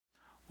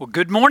Well,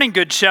 good morning,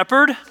 Good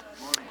Shepherd.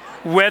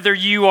 Whether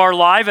you are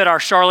live at our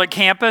Charlotte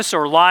campus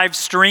or live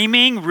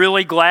streaming,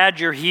 really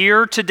glad you're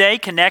here today,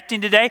 connecting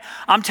today.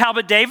 I'm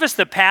Talbot Davis,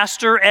 the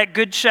pastor at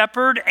Good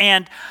Shepherd,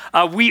 and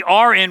we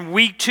are in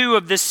week 2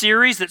 of this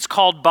series that's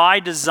called By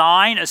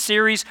Design, a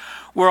series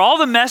where all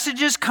the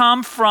messages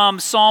come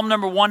from Psalm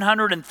number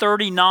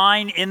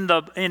 139 in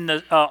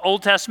the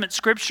Old Testament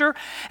Scripture,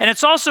 and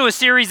it's also a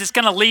series that's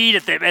going to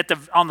lead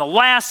on the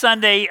last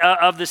Sunday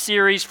of the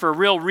series for a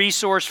real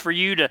resource for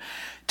you to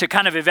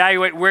kind of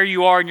evaluate where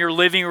you are in your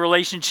living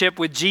relationship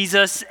with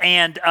Jesus.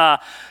 And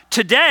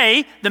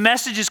today, the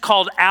message is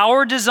called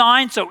Our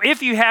Design. So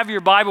if you have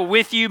your Bible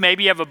with you,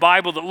 maybe you have a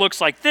Bible that looks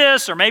like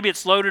this, or maybe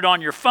it's loaded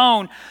on your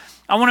phone,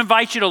 I want to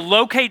invite you to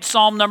locate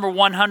Psalm number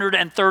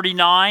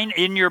 139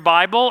 in your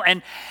Bible.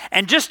 And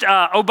just,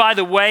 oh, by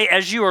the way,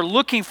 as you are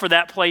looking for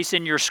that place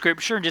in your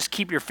Scripture, and just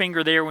keep your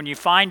finger there when you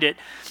find it,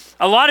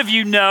 a lot of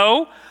you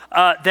know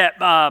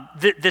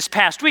this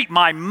past week,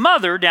 my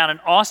mother down in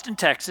Austin,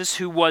 Texas,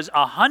 who was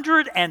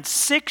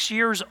 106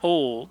 years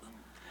old,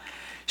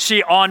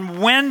 on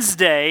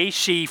Wednesday,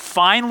 she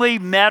finally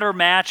met her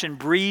match and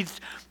breathed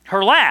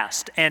her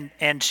last,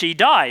 and she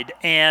died.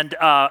 And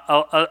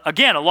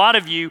again, a lot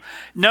of you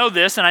know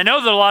this, and I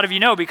know that a lot of you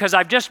know because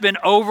I've just been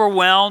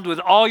overwhelmed with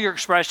all your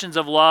expressions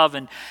of love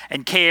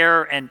and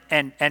care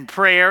and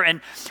prayer.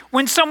 And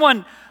when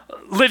someone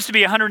lives to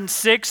be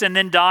 106 and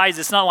then dies,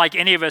 it's not like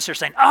any of us are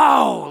saying,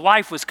 oh,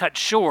 life was cut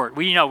short.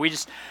 We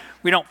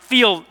don't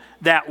feel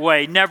that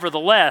way.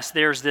 Nevertheless,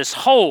 there's this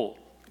hole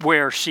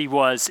where she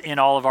was in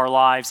all of our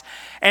lives.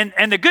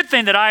 And the good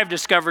thing that I've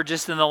discovered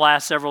just in the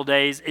last several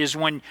days is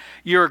when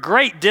you're a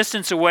great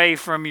distance away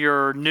from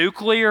your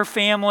nuclear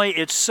family,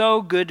 it's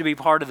so good to be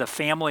part of the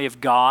family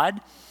of God.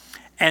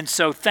 And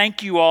so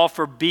thank you all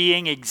for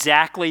being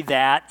exactly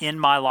that in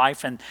my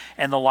life and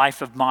the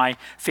life of my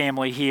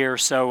family here.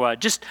 So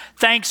just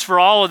thanks for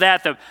all of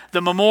that.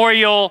 The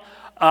memorial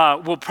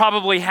will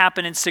probably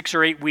happen in 6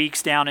 or 8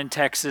 weeks down in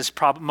Texas,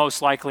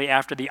 most likely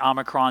after the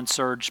Omicron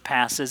surge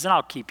passes. And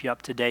I'll keep you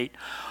up to date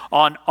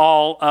on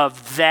all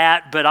of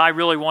that. But I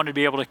really wanted to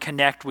be able to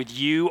connect with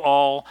you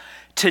all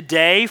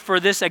today for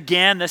this,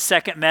 again, the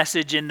second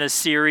message in this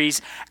series,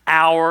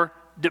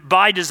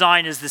 By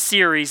Design is the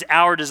series,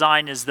 Our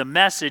Design is the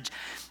message.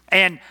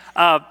 And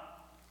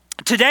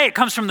today it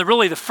comes from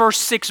the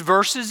first 6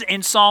 verses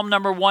in Psalm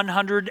number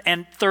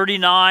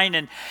 139.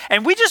 And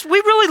we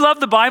really love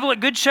the Bible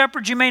at Good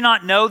Shepherd. You may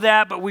not know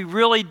that, but we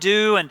really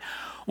do. And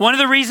one of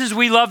the reasons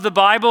we love the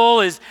Bible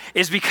is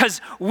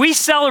because we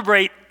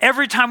celebrate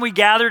every time we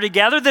gather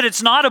together that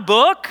it's not a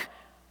book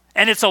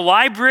and it's a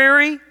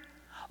library.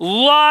 A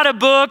lot of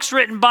books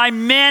written by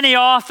many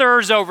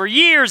authors over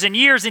years and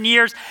years and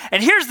years.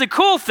 And here's the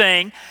cool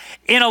thing,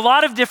 in a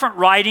lot of different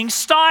writing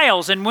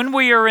styles. And when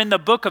we are in the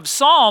book of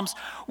Psalms,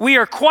 we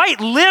are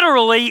quite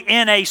literally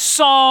in a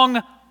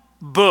song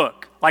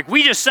book. Like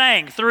we just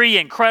sang 3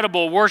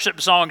 incredible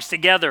worship songs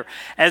together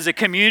as a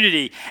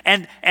community.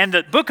 And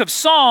the book of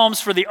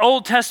Psalms for the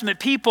Old Testament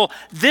people,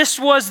 this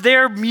was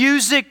their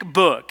music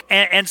book.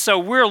 And so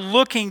we're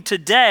looking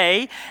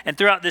today and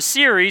throughout the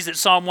series at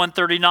Psalm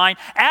 139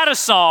 at a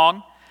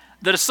song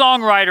that a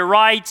songwriter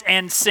writes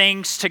and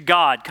sings to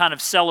God, kind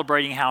of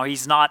celebrating how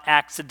he's not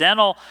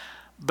accidental,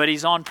 but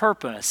he's on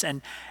purpose.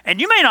 And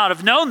you may not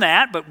have known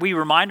that, but we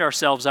remind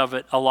ourselves of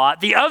it a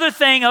lot. The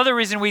other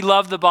reason we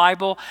love the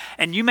Bible,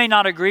 and you may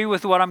not agree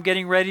with what I'm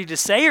getting ready to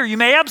say, or you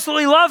may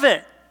absolutely love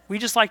it, we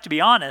just like to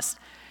be honest,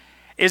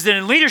 is that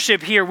in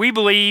leadership here, we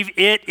believe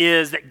it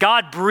is that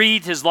God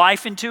breathed his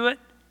life into it.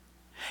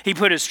 He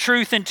put his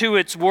truth into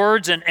its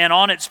words and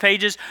on its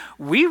pages.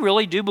 We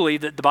really do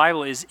believe that the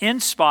Bible is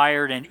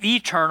inspired and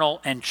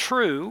eternal and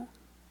true.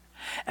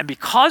 And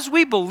because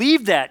we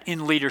believe that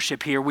in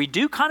leadership here, we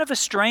do kind of a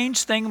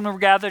strange thing when we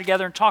gather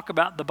together and talk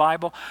about the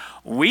Bible.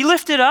 We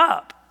lift it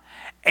up.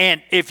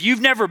 And if you've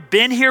never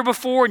been here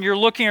before and you're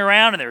looking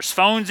around and there's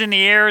phones in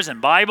the air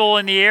and Bible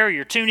in the air,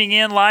 you're tuning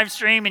in live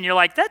stream and you're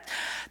like,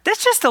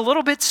 that's just a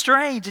little bit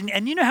strange.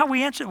 And you know how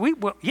we answer?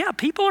 Yeah,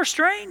 people are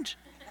strange.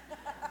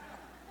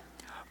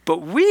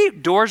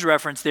 But Doors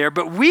reference there,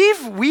 but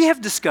we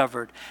have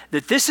discovered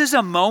that this is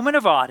a moment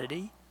of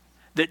oddity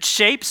that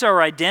shapes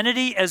our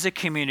identity as a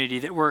community,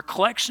 that we're a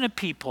collection of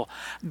people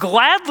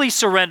gladly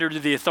surrendered to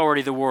the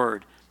authority of the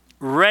Word,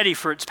 ready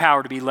for its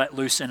power to be let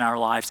loose in our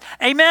lives.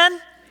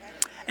 Amen?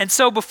 And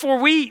so before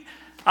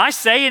I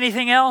say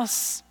anything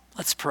else,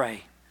 let's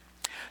pray.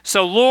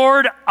 So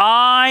Lord,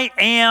 I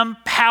am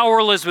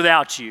powerless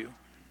without you,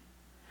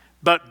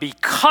 but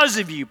because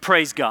of you,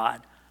 praise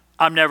God,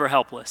 I'm never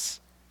helpless.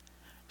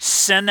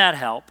 Send that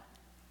help.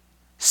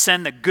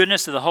 Send the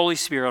goodness of the Holy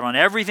Spirit on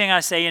everything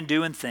I say and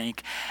do and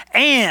think.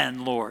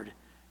 And, Lord,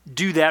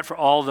 do that for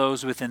all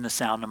those within the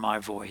sound of my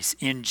voice.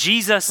 In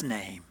Jesus'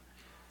 name,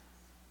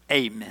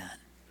 amen.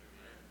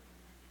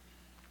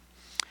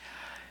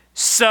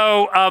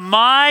 So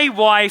my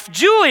wife,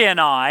 Julie,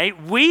 and I,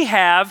 we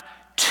have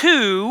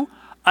 2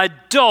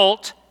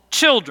 adult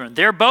children.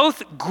 They're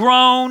both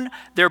grown.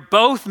 They're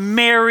both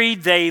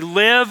married. They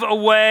live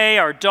away.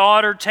 Our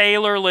daughter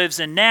Taylor lives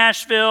in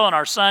Nashville, and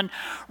our son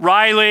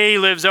Riley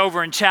lives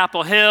over in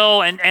Chapel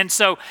Hill. And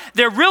so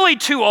they're really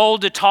too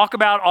old to talk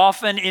about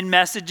often in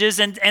messages.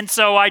 And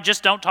so I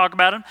just don't talk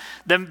about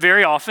them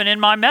very often in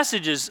my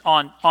messages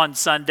on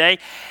Sunday,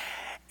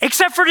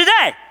 except for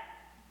today.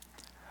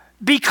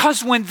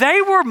 Because when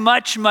they were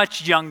much,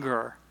 much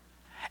younger,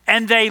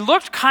 and they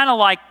looked kind of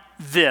like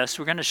this.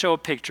 We're going to show a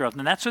picture of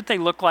them. That's what they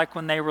looked like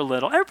when they were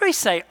little. Everybody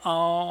say,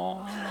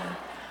 oh.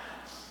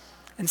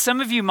 And some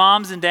of you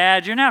moms and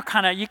dads, you're now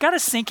you got a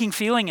sinking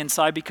feeling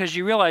inside because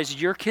you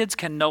realize your kids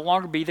can no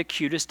longer be the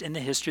cutest in the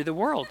history of the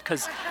world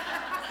because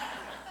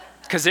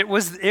it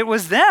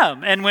was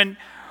them. And when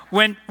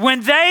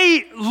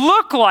they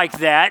look like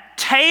that,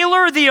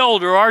 Taylor the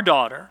older, our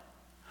daughter,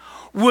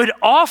 would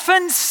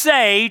often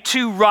say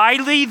to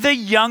Riley the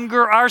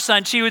younger, our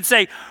son, she would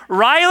say,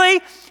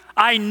 Riley,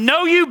 I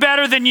know you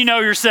better than you know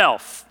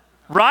yourself.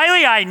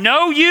 Riley, I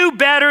know you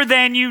better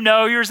than you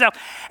know yourself.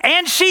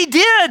 And she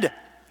did.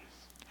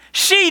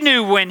 She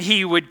knew when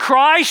he would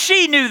cry.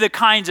 She knew the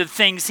kinds of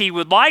things he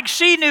would like.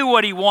 She knew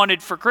what he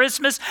wanted for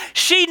Christmas.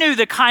 She knew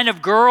the kind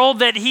of girl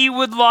that he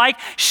would like.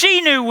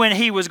 She knew when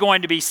he was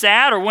going to be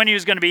sad or when he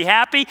was going to be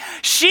happy.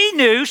 She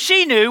knew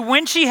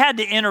when she had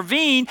to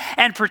intervene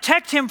and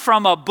protect him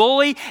from a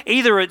bully,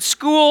 either at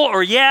school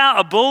or,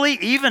 a bully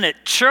even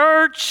at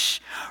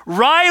church.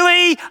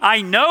 Riley,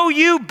 I know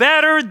you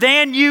better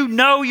than you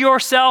know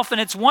yourself.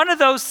 And it's one of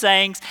those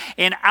sayings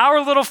in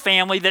our little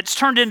family that's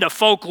turned into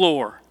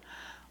folklore.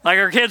 Like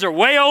our kids are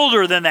way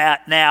older than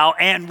that now,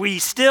 and we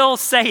still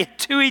say it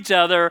to each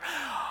other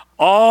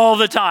all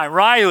the time.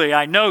 Riley,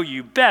 I know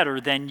you better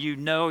than you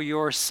know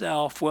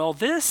yourself. Well,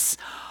 this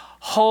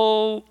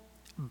whole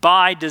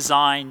By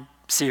Design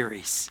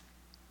series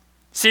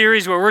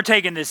where we're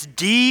taking this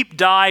deep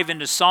dive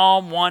into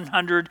Psalm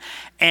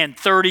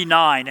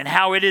 139 and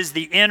how it is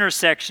the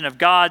intersection of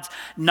God's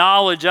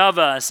knowledge of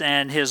us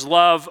and his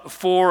love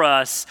for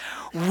us,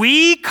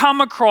 we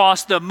come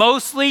across the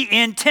mostly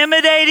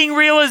intimidating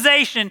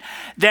realization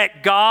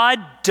that God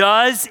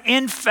does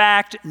in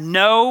fact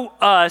know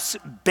us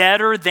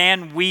better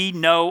than we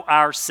know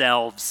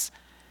ourselves.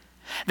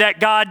 That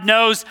God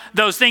knows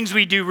those things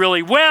we do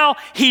really well.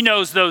 He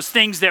knows those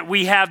things that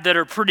we have that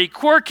are pretty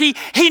quirky.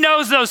 He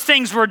knows those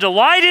things we're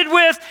delighted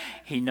with.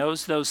 He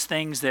knows those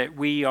things that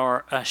we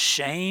are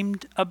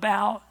ashamed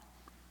about.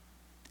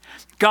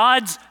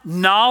 God's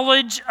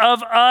knowledge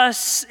of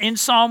us in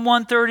Psalm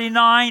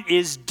 139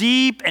 is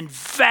deep and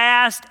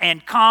vast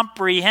and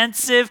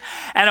comprehensive.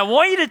 And I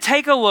want you to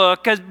take a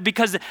look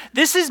because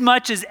this is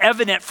much as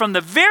evident from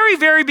the very,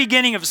 very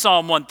beginning of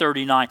Psalm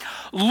 139.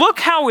 Look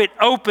how it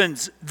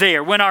opens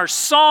there. When our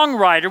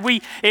songwriter,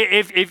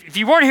 if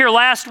you weren't here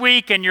last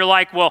week and you're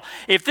like, well,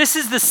 if this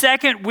is the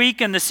second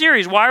week in the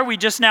series, why are we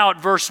just now at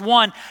verse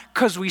 1?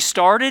 Because we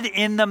started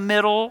in the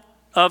middle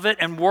of it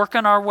and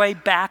working our way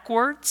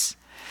backwards.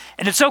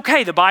 And it's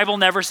okay. The Bible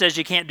never says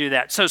you can't do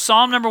that. So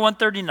Psalm number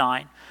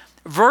 139,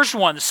 verse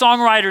 1, the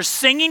songwriter's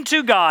singing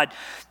to God,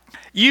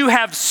 you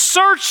have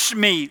searched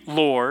me,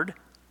 Lord,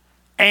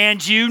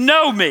 and you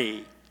know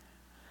me.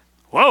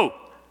 Whoa.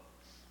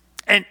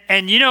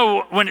 And you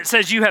know, when it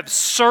says you have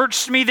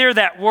searched me there,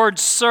 that word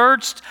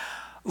searched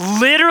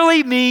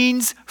literally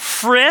means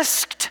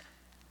frisked.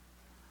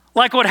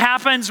 Like what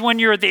happens when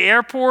you're at the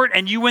airport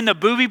and you win the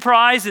booby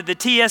prize at the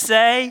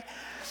TSA.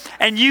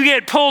 And you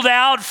get pulled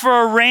out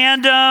for a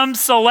random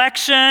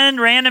selection,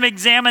 random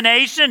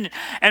examination.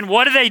 And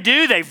what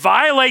do? They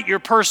violate your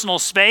personal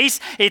space.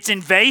 It's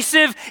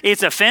invasive.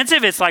 It's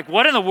offensive. It's like,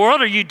 what in the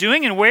world are you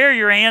doing and where are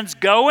your hands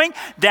going?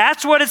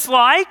 That's what it's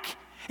like.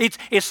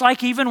 It's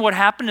like even what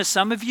happened to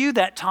some of you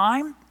that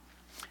time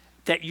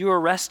that you were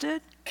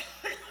arrested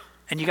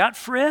and you got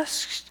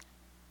frisked.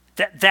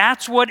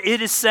 That's what it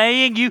is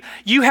saying.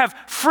 You have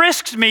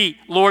frisked me,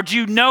 Lord.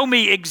 You know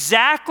me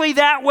exactly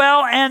that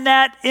well and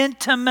that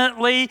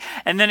intimately.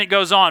 And then it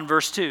goes on,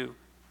 verse 2.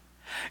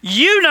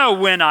 You know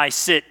when I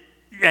sit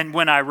and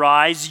when I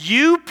rise.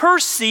 You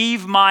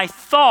perceive my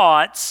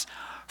thoughts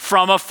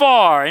from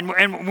afar.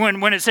 And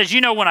when it says, you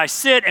know when I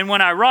sit and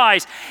when I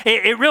rise,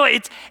 don't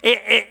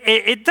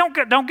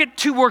get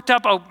too worked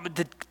up. Oh,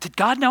 did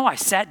God know I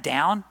sat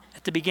down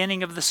at the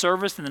beginning of the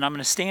service and then I'm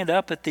going to stand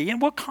up at the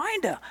end? What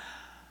kind of?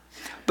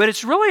 But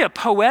it's really a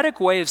poetic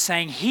way of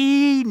saying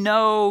he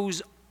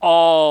knows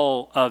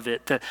all of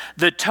it,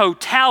 the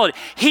totality.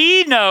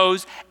 He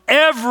knows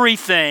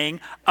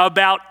everything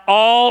about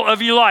all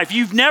of your life.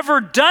 You've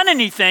never done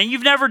anything.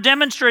 You've never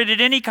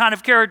demonstrated any kind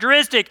of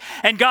characteristic.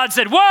 And God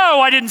said, whoa,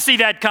 I didn't see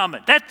that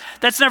coming.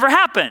 That's never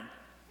happened.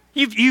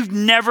 You've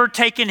never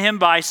taken him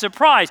by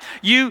surprise.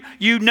 You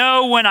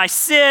know when I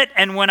sit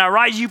and when I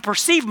rise. You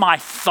perceive my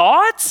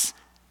thoughts?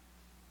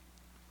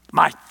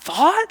 My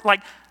thought?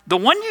 Like, the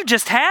one you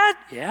just had?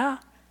 Yeah.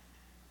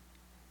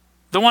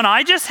 The one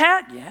I just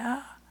had?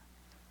 Yeah.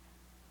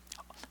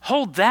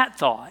 Hold that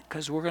thought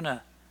because we're going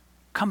to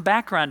come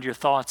back around to your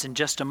thoughts in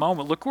just a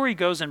moment. Look where he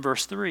goes in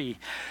verse 3.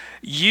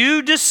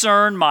 You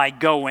discern my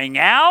going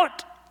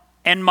out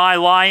and my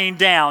lying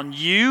down.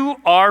 You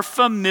are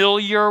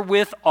familiar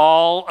with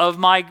all of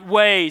my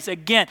ways.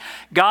 Again,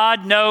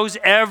 God knows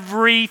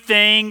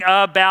everything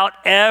about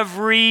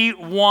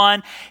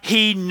everyone.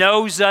 He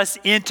knows us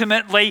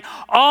intimately,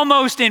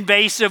 almost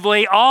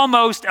invasively,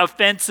 almost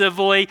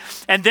offensively.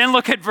 And then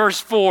look at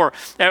verse 4,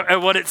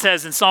 at what it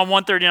says in Psalm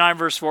 139,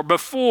 verse 4.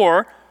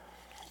 Before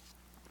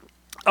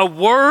a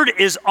word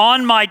is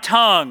on my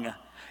tongue,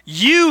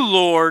 you,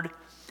 Lord,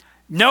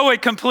 know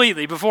it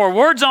completely. Before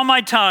words on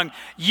my tongue,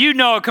 you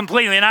know it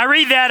completely. And I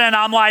read that and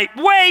I'm like,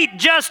 wait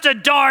just a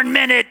darn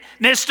minute,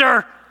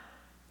 mister.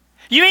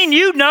 You mean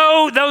you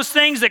know those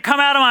things that come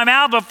out of my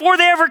mouth before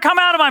they ever come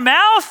out of my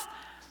mouth?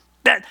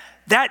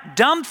 That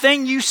dumb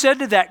thing you said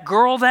to that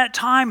girl that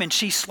time and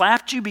she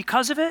slapped you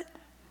because of it?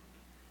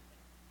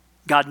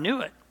 God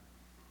knew it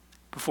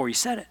before you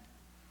said it.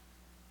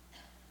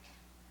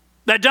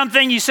 That dumb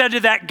thing you said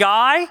to that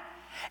guy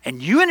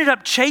and you ended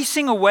up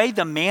chasing away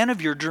the man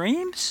of your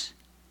dreams?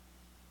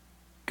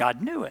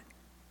 God knew it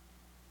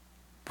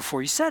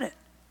before you said it.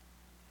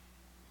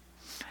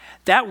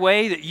 That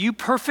way that you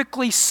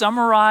perfectly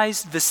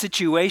summarized the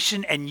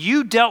situation and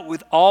you dealt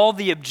with all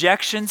the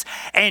objections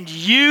and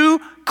you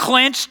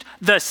clinched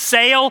the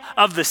sale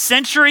of the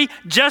century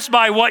just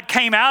by what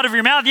came out of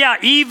your mouth. Yeah,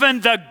 even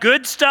the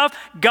good stuff,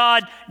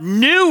 God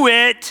knew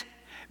it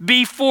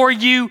before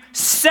you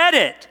said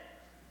it.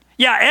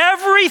 Yeah,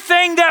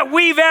 everything that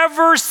we've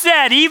ever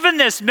said, even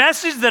this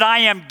message that I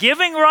am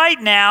giving right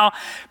now,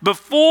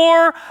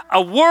 before a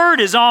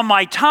word is on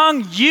my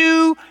tongue,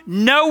 you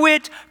know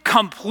it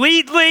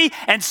completely.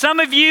 And some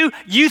of you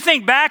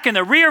think back in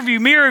the rearview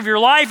mirror of your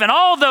life and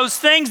all those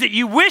things that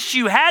you wish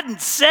you hadn't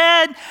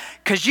said,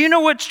 because you know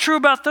what's true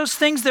about those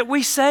things that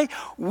we say?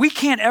 We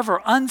can't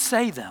ever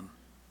unsay them,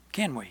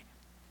 can we?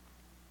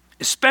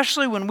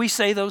 Especially when we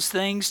say those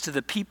things to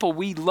the people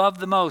we love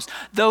the most.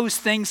 Those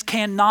things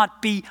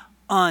cannot be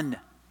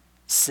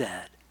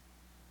unsaid.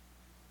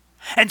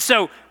 And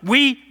so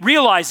we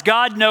realize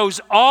God knows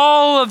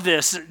all of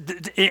this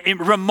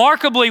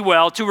remarkably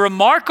well, to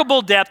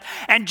remarkable depth.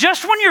 And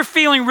just when you're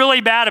feeling really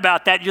bad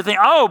about that, you think,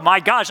 oh my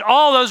gosh,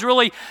 all those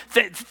really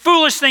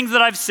foolish things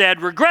that I've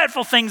said,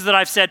 regretful things that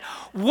I've said.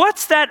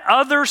 What's that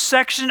other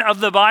section of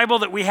the Bible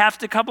that we have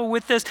to couple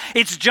with this?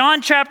 It's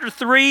John chapter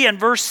 3 and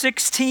verse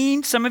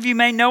 16. Some of you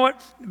may know it,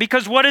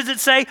 because what does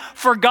it say?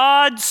 For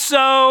God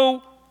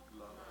so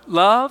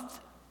loved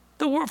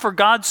the world. For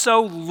God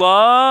so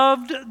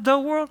loved the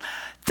world.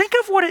 Think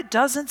of what it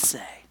doesn't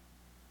say.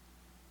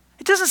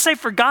 It doesn't say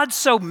for God's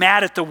so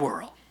mad at the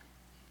world.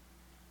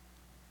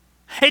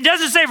 It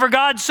doesn't say for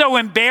God's so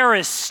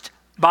embarrassed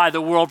by the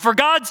world. For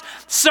God's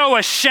so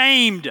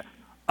ashamed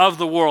of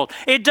the world.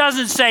 It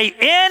doesn't say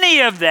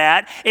any of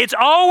that. It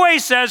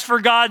always says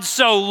for God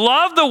so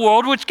loved the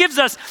world, which gives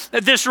us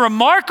this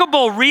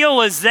remarkable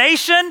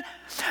realization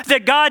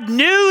that God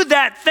knew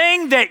that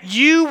thing that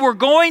you were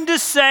going to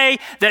say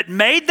that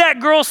made that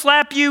girl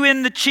slap you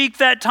in the cheek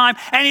that time,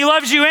 and He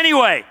loves you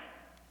anyway.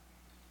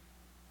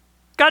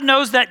 God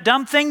knows that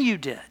dumb thing you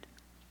did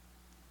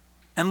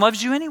and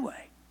loves you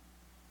anyway.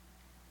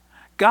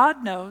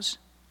 God knows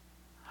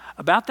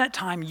about that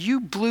time you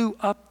blew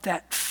up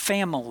that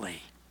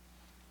family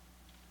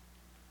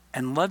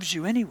and loves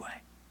you anyway.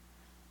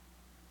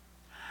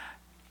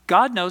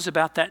 God knows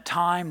about that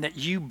time that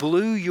you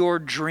blew your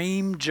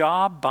dream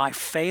job by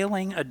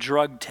failing a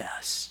drug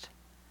test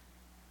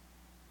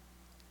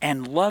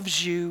and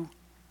loves you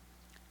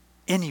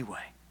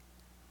anyway.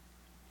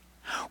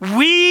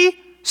 We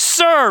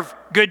serve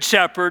Good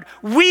Shepherd.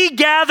 We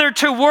gather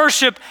to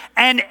worship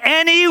an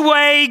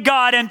anyway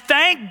God, and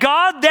thank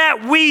God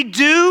that we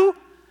do.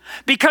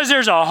 Because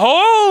there's a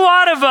whole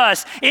lot of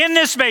us in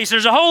this space.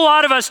 There's a whole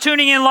lot of us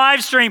tuning in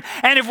live stream.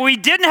 And if we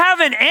didn't have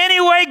an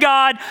anyway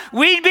God,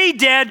 we'd be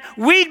dead,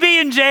 we'd be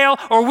in jail,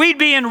 or we'd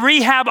be in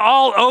rehab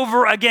all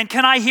over again.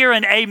 Can I hear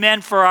an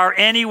amen for our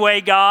anyway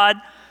God?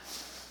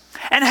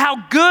 And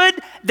how good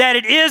that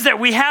it is that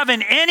we have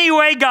an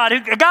anyway God,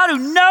 a God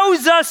who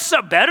knows us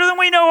so better than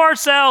we know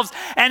ourselves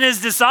and has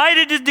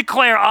decided to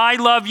declare, I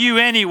love you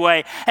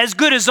anyway. As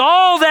good as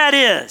all that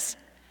is.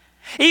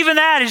 Even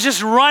that is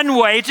just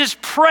runway. It's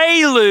just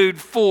prelude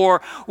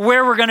for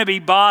where we're going to be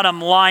bottom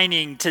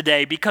lining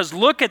today. Because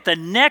look at the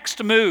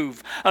next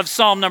move of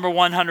Psalm number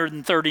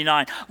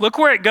 139. Look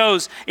where it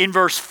goes in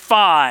verse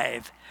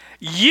 5.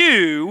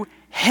 You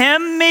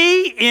hem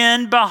me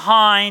in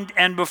behind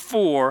and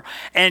before,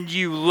 and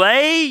you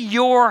lay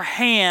your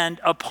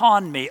hand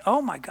upon me.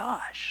 Oh my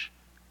gosh.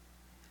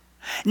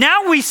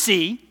 Now we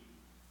see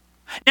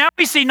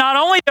not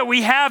only that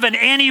we have an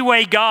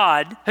anyway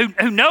God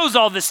who knows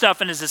all this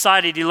stuff and has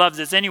decided He loves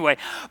us anyway,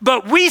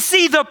 but we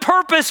see the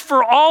purpose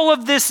for all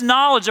of this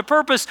knowledge,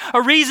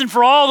 a reason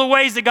for all the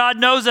ways that God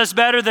knows us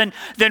better than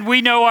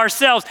we know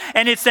ourselves.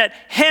 And it's that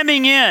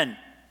hemming in.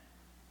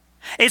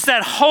 It's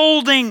that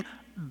holding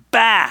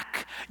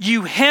back.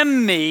 You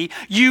hem me,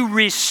 you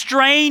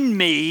restrain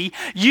me,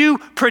 you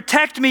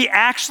protect me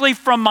actually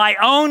from my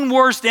own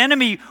worst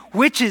enemy,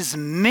 which is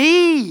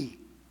me.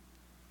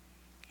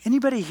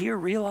 Anybody here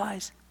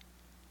realize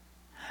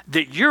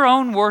that your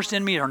own worst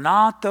enemy are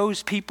not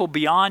those people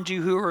beyond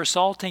you who are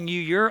assaulting you.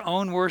 Your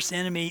own worst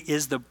enemy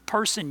is the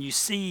person you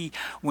see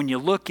when you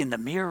look in the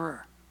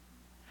mirror.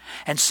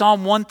 And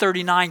Psalm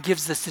 139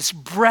 gives us this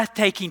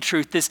breathtaking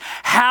truth, this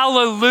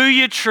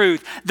hallelujah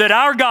truth, that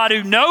our God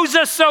who knows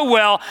us so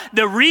well,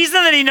 the reason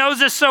that he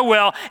knows us so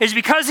well is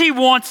because he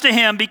wants to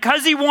him,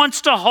 because he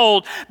wants to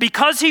hold,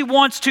 because he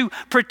wants to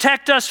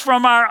protect us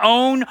from our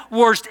own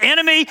worst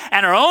enemy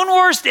and our own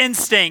worst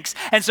instincts.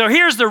 And so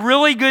here's the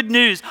really good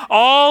news.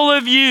 All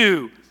of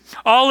you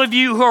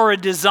who are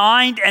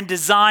designed and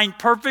designed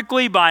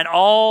perfectly by an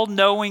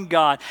all-knowing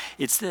God,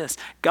 it's this: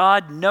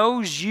 God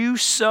knows you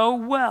so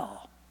well,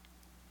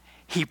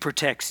 he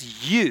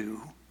protects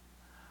you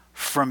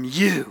from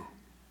you.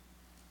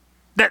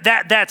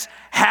 That's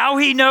how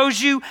he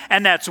knows you,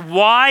 and that's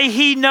why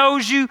he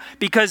knows you,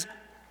 because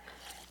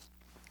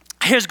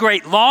his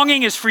great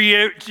longing is for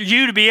you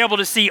to be able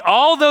to see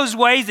all those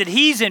ways that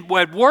he's at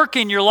work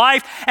in your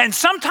life. And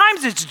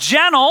sometimes it's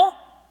gentle,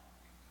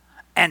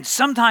 and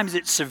sometimes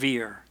it's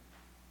severe.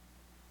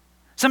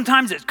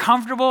 Sometimes it's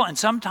comfortable and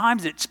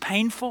sometimes it's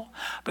painful,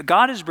 but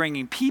God is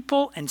bringing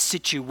people and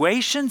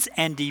situations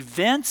and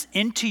events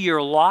into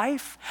your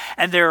life,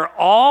 and they're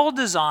all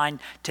designed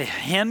to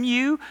hem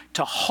you,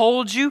 to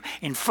hold you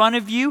in front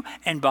of you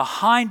and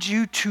behind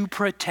you, to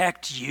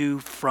protect you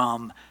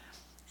from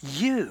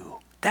you.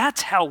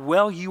 That's how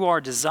well you are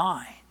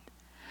designed.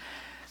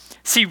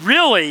 See,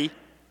 really,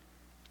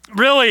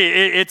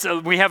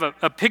 we have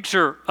a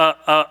picture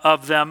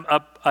of them.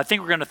 I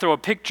think we're going to throw a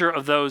picture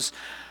of those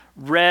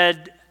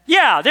red,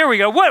 yeah, there we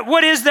go.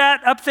 What is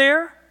that up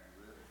there?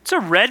 It's a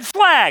red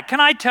flag.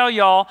 Can I tell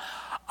y'all,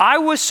 I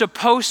was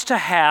supposed to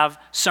have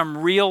some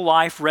real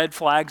life red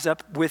flags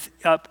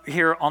up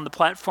here on the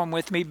platform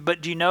with me,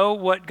 but do you know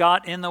what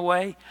got in the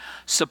way?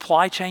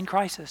 Supply chain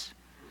crisis.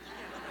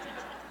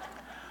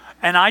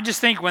 And I just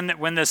think when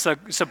the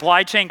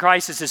supply chain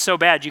crisis is so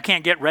bad, you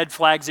can't get red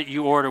flags that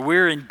you order.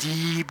 We're in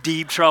deep,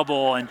 deep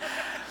trouble.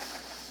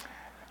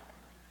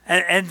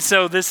 And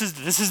so this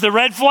is the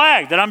red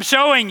flag that I'm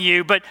showing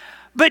you. But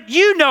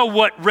you know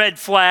what red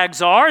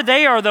flags are.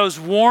 They are those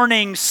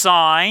warning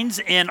signs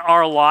in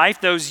our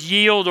life, those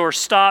yield or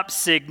stop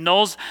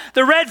signals.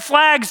 The red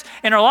flags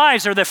in our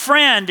lives are the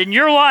friend in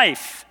your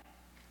life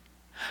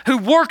who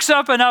works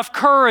up enough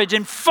courage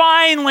and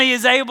finally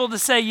is able to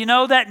say, you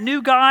know, that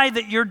new guy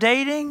that you're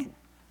dating,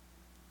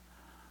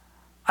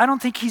 I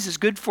don't think he's as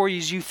good for you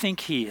as you think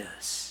he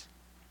is.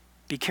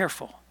 Be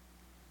careful.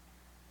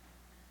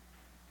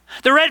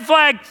 The red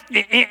flag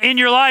in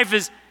your life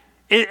is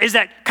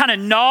that kind of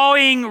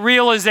gnawing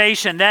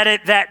realization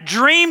that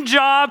dream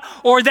job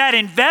or that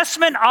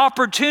investment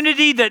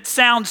opportunity that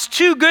sounds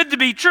too good to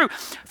be true,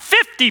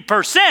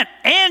 50%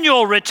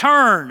 annual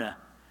return.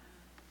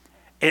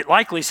 It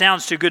likely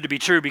sounds too good to be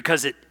true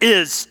because it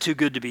is too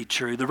good to be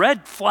true. The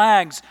red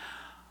flags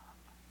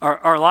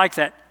are like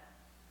that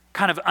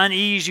kind of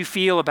unease you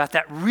feel about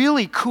that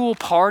really cool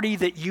party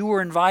that you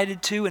were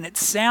invited to, and it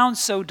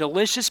sounds so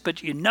delicious,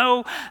 but you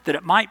know that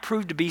it might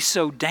prove to be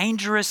so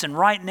dangerous, and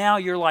right now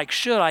you're like,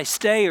 should I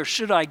stay or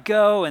should I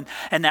go? And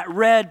that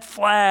red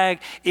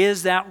flag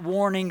is that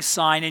warning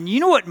sign. And you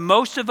know what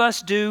most of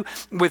us do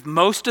with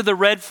most of the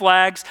red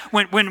flags?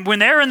 When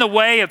they're in the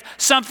way of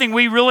something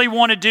we really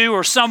want to do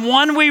or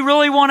someone we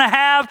really want to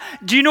have,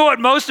 do you know what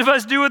most of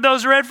us do with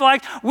those red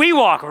flags? We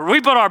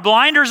put our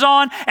blinders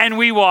on and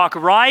we walk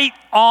right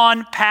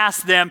on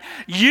past them,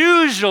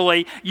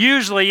 usually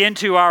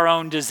into our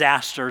own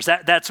disasters.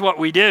 That's what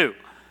we do.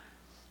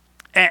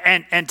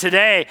 And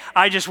today,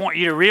 I just want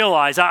you to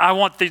realize, I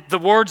want the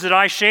words that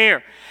I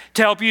share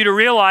to help you to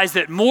realize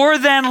that more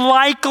than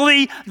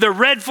likely, the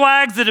red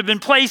flags that have been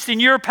placed in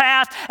your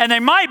path, and they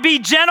might be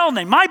gentle, and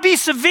they might be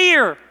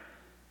severe,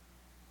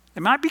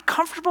 they might be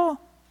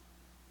comfortable,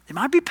 they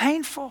might be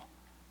painful,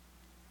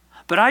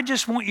 but I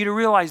just want you to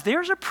realize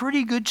there's a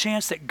pretty good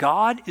chance that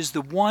God is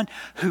the one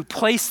who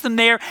placed them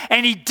there.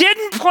 And he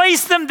didn't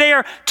place them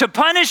there to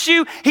punish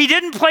you. He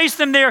didn't place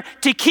them there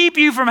to keep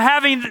you from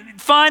having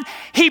fun.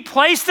 He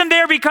placed them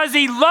there because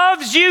he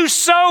loves you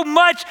so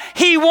much.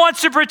 He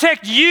wants to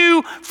protect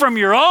you from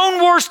your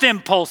own worst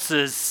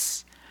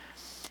impulses.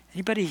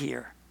 Anybody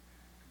here?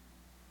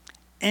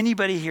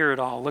 Anybody here at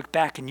all look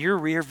back in your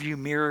rearview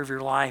mirror of your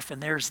life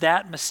and there's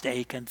that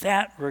mistake and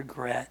that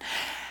regret,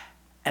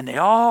 and they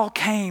all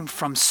came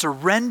from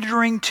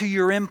surrendering to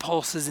your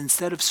impulses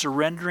instead of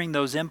surrendering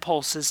those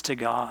impulses to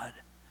God.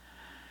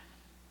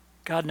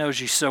 God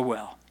knows you so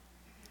well.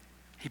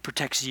 He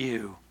protects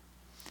you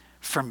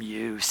from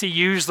you. See,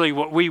 usually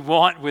what we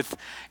want with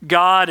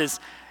God is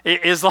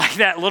like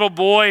that little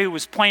boy who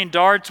was playing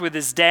darts with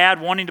his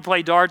dad, wanting to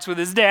play darts with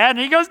his dad. And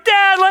he goes,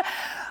 Dad,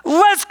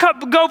 let's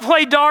go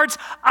play darts.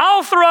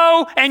 I'll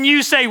throw and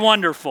you say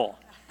wonderful.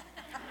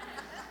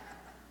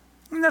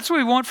 And that's what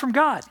we want from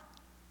God.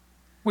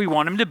 We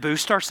want him to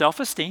boost our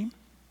self-esteem.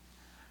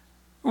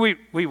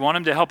 We want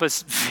him to help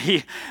us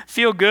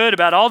feel good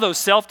about all those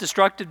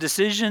self-destructive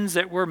decisions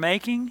that we're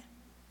making.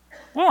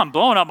 Well, I'm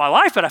blowing up my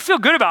life, but I feel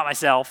good about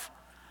myself.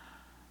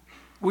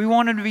 We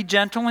want them to be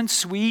gentle and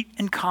sweet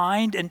and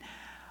kind. And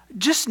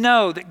just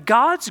know that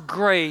God's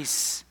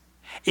grace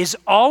is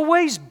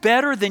always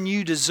better than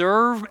you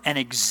deserve and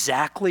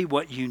exactly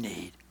what you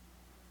need.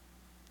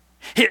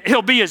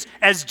 He'll be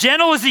as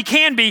gentle as he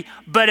can be,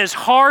 but as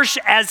harsh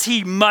as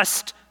he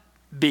must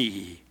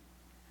be.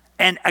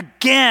 And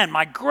again,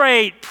 my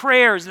great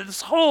prayer is that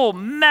this whole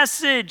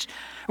message,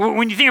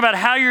 when you think about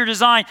how you're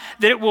designed,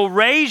 that it will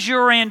raise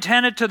your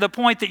antenna to the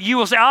point that you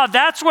will say,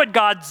 that's what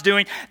God's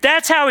doing.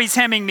 That's how he's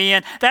hemming me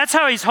in. That's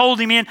how he's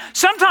holding me in.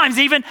 Sometimes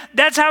even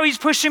that's how he's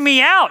pushing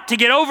me out to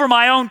get over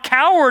my own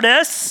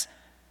cowardice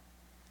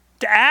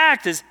to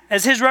act as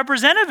his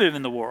representative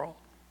in the world.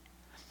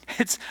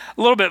 It's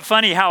a little bit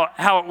funny how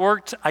it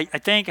worked. I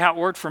think how it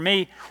worked for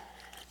me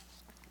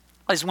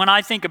is when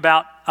I think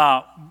about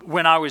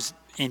when I was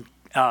in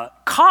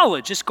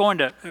college, just going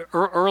to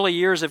early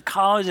years of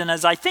college, and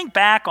as I think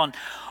back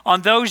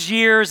on those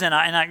years, and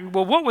I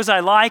what was I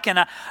like? And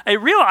I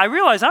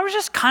realized I was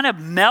just kind of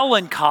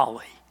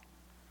melancholy.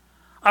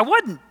 I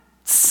wasn't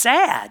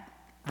sad,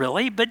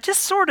 really, but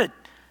just sort of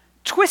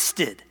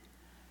twisted,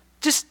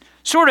 just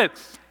sort of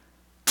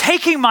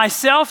taking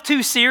myself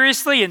too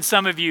seriously. And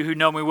some of you who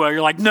know me well,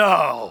 you're like,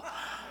 no.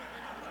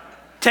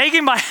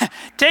 taking my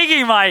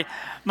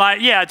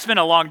it's been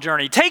a long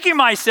journey. Taking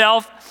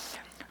myself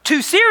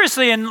too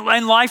seriously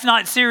and life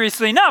not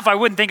seriously enough. I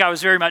wouldn't think I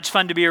was very much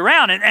fun to be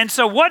around. And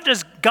so what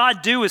does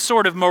God do with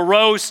sort of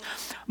morose,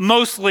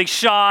 mostly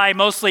shy,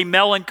 mostly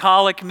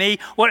melancholic me?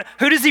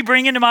 Who does he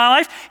bring into my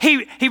life?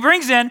 He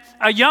brings in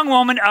a young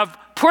woman of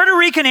Puerto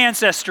Rican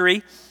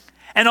ancestry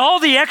and all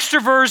the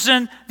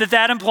extroversion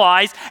that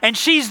implies. And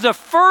she's the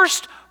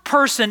first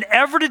person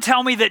ever to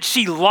tell me that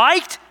she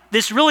liked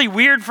this really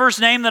weird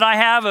first name that I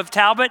have of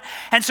Talbot.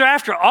 And so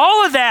after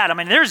all of that,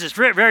 there's this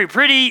very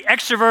pretty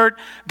extrovert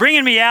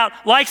bringing me out,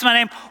 likes my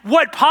name.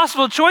 What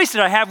possible choice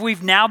did I have?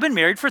 We've now been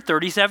married for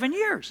 37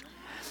 years.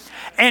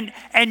 And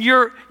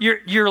you're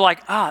like,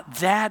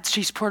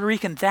 she's Puerto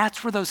Rican.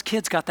 That's where those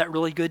kids got that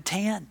really good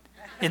tan.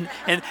 And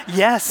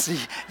yes,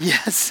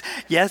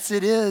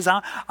 it is.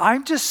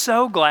 I'm just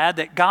so glad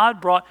that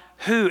God brought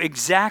who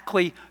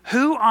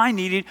I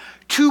needed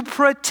to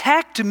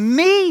protect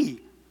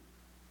me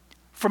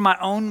from my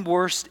own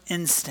worst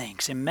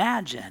instincts.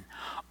 Imagine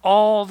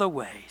all the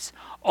ways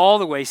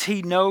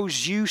he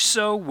knows you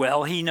so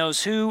well. He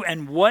knows who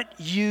and what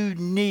you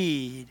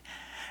need.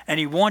 And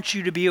he wants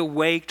you to be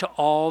awake to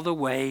all the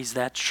ways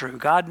that's true.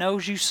 God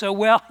knows you so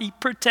well. He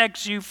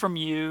protects you from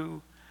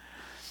you.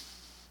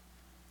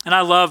 And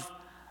I love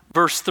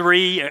verse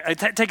 3.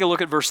 Take a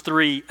look at verse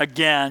 3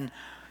 again.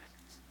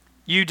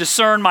 You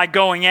discern my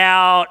going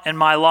out and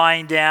my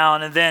lying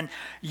down, and then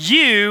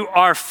you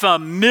are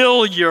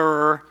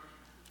familiar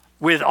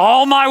with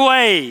all my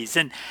ways.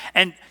 And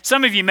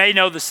some of you may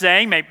know the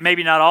saying,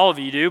 maybe not all of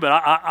you do, but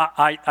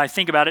I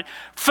think about it.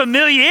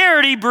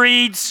 Familiarity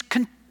breeds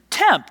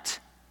contempt,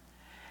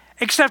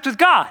 except with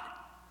God.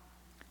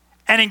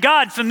 And in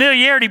God,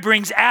 familiarity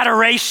brings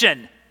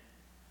adoration.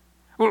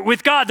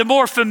 With God, the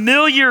more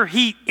familiar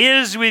he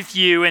is with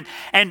you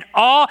and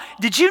all.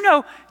 Did you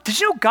know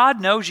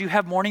God knows you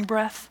have morning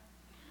breath?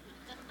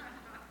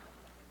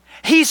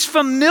 He's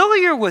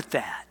familiar with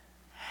that.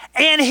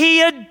 And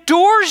he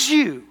adores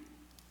you.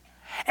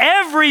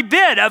 Every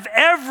bit of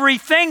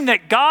everything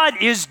that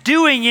God is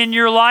doing in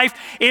your life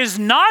is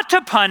not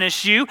to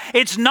punish you.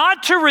 It's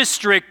not to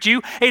restrict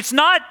you. It's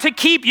not to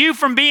keep you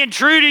from being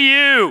true to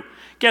you.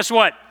 Guess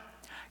what?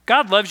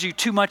 God loves you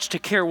too much to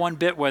care one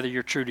bit whether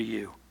you're true to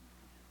you.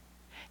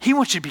 He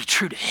wants you to be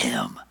true to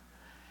him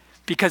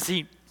because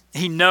he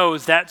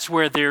knows that's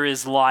where there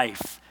is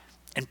life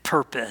and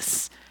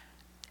purpose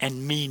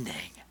and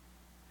meaning.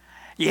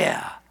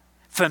 Yeah,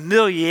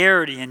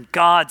 familiarity in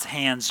God's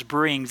hands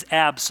brings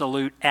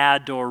absolute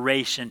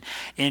adoration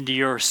into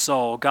your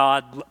soul.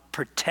 God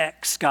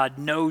protects. God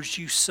knows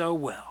you so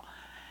well.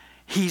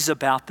 He's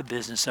about the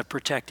business of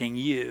protecting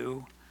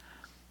you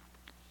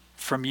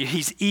from you.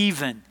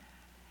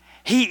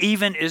 He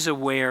even is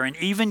aware and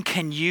even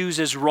can use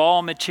as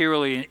raw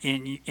material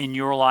in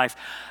your life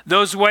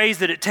those ways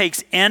that it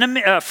takes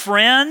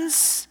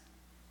friends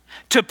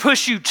to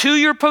push you to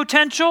your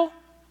potential,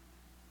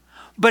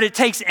 but it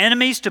takes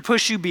enemies to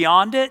push you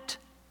beyond it.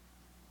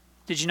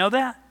 Did you know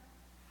that?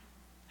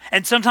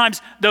 And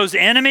sometimes those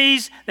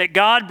enemies that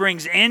God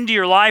brings into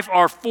your life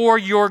are for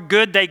your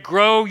good. They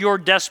grow your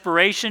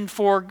desperation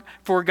for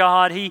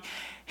God.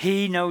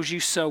 He knows you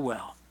so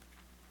well.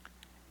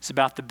 It's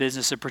about the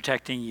business of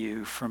protecting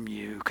you from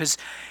you. Because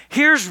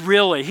here's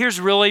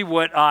really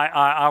what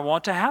I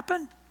want to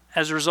happen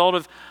as a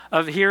result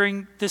of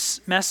hearing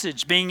this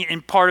message, being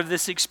in part of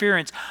this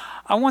experience.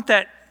 I want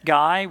that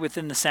guy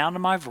within the sound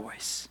of my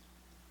voice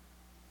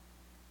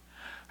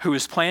who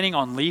is planning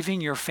on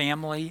leaving your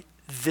family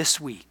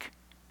this week.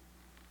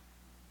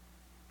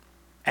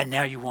 And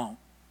now you won't.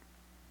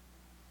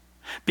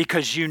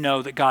 Because you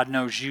know that God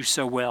knows you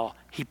so well,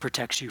 he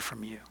protects you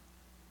from you.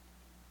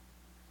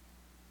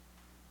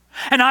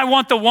 And I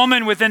want the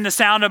woman within the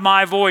sound of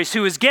my voice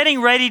who is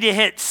getting ready to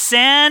hit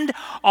send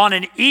on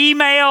an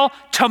email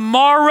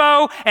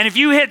tomorrow. And if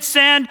you hit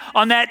send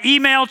on that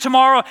email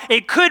tomorrow,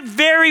 it could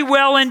very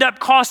well end up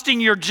costing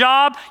your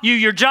job,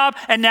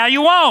 and now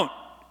you won't.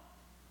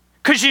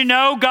 Because you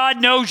know God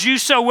knows you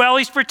so well,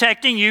 He's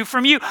protecting you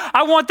from you.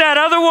 I want that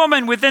other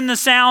woman within the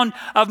sound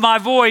of my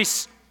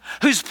voice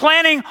who's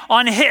planning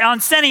on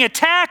sending a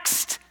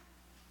text.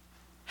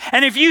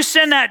 And if you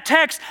send that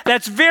text,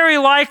 that's very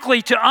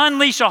likely to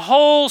unleash a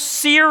whole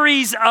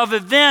series of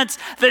events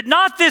that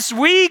not this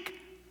week,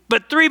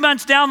 but 3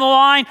 months down the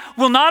line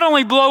will not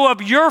only blow up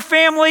your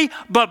family,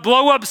 but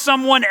blow up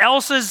someone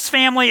else's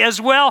family as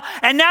well.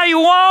 And now you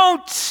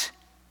won't.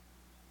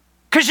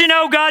 Because you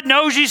know God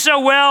knows you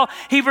so well,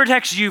 He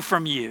protects you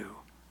from you.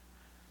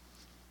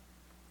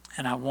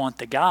 And I want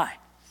the guy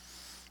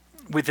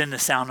within the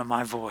sound of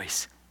my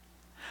voice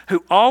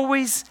who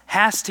always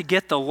has to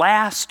get the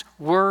last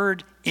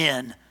word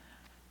in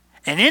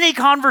any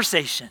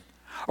conversation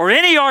or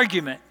any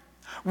argument,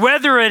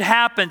 whether it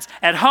happens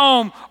at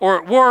home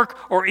or at work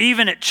or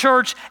even at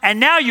church, and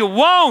now you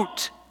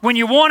won't. When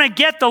you want to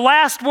get the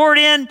last word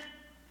in,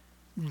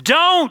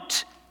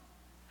 don't.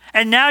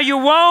 And now you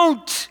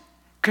won't,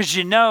 because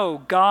you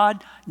know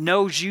God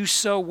knows you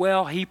so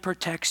well, He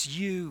protects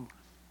you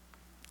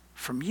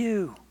from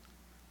you.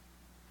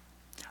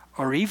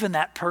 Or even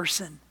that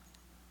person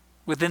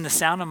within the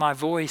sound of my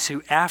voice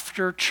who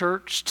after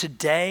church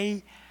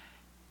today,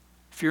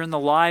 if you're in the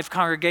live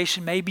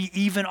congregation, maybe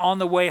even on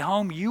the way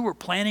home, you were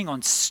planning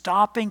on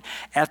stopping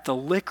at the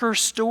liquor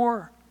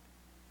store,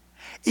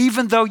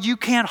 even though you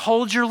can't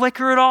hold your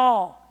liquor at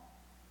all.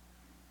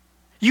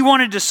 You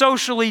wanted to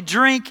socially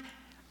drink,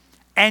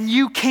 and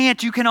you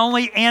can't. You can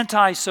only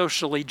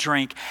anti-socially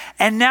drink.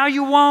 And now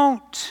you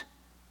won't.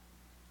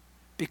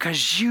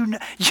 Because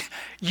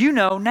you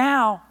know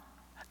now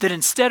that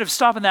instead of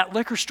stopping that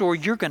liquor store,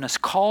 you're going to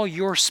call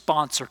your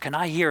sponsor. Can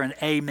I hear an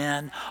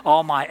amen?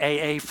 All my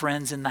AA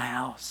friends in the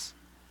house.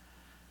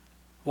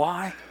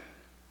 Why?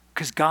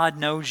 Because God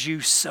knows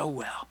you so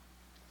well.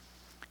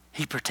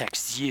 He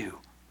protects you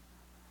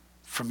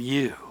from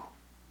you.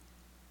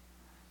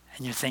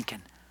 And you're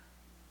thinking,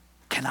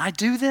 can I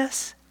do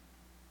this?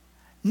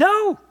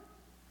 No,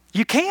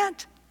 you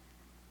can't.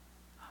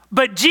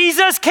 But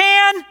Jesus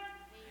can.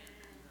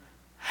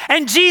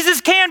 And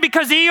Jesus can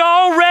because He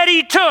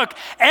already took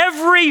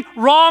every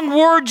wrong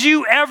word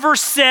you ever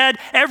said,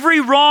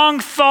 every wrong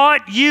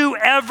thought you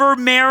ever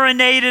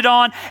marinated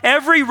on,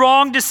 every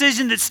wrong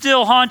decision that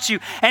still haunts you.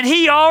 And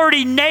He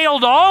already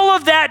nailed all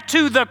of that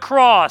to the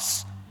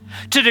cross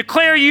to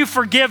declare you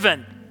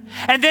forgiven.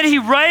 And then He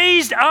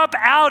raised up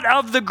out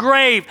of the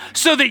grave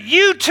so that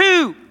you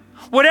too,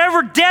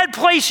 whatever dead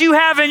place you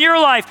have in your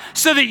life,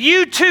 so that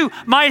you too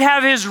might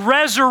have His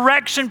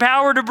resurrection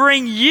power to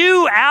bring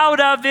you out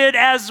of it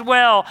as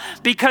well.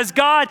 Because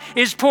God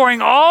is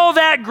pouring all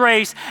that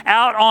grace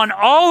out on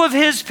all of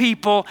His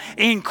people,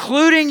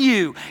 including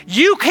you.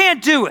 You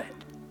can't do it.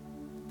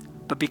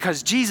 But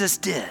because Jesus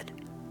did,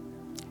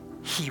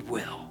 He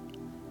will.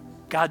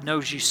 God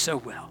knows you so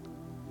well.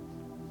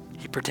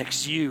 He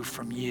protects you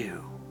from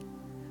you.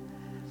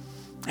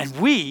 And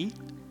we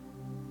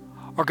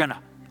are going to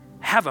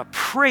have a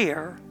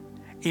prayer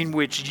in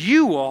which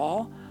you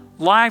all,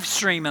 live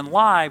stream and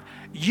live,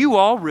 you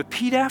all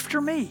repeat after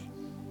me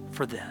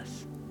for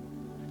this.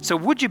 So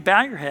would you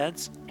bow your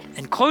heads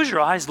and close your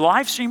eyes,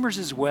 live streamers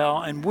as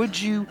well, and would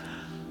you,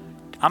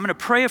 I'm going to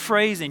pray a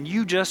phrase and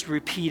you just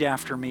repeat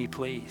after me,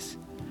 please.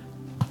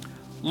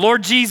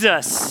 Lord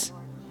Jesus,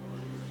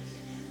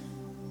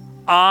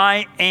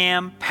 I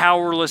am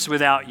powerless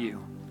without you.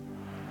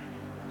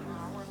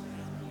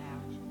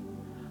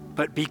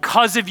 But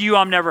because of you,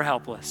 I'm never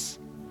helpless.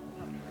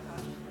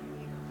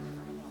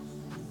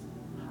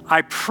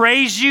 I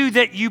praise you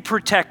that you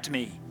protect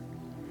me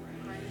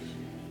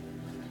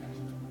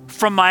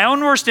from my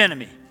own worst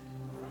enemy.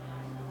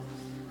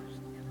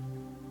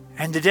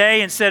 And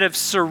today, instead of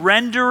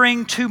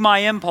surrendering to my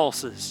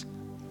impulses,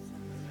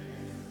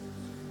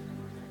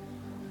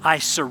 I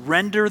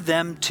surrender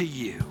them to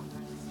you.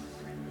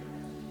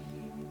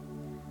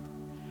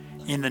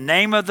 In the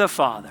name of the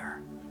Father,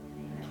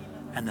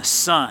 and the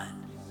Son,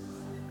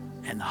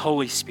 and the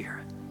Holy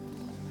Spirit.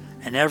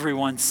 And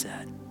everyone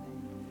said,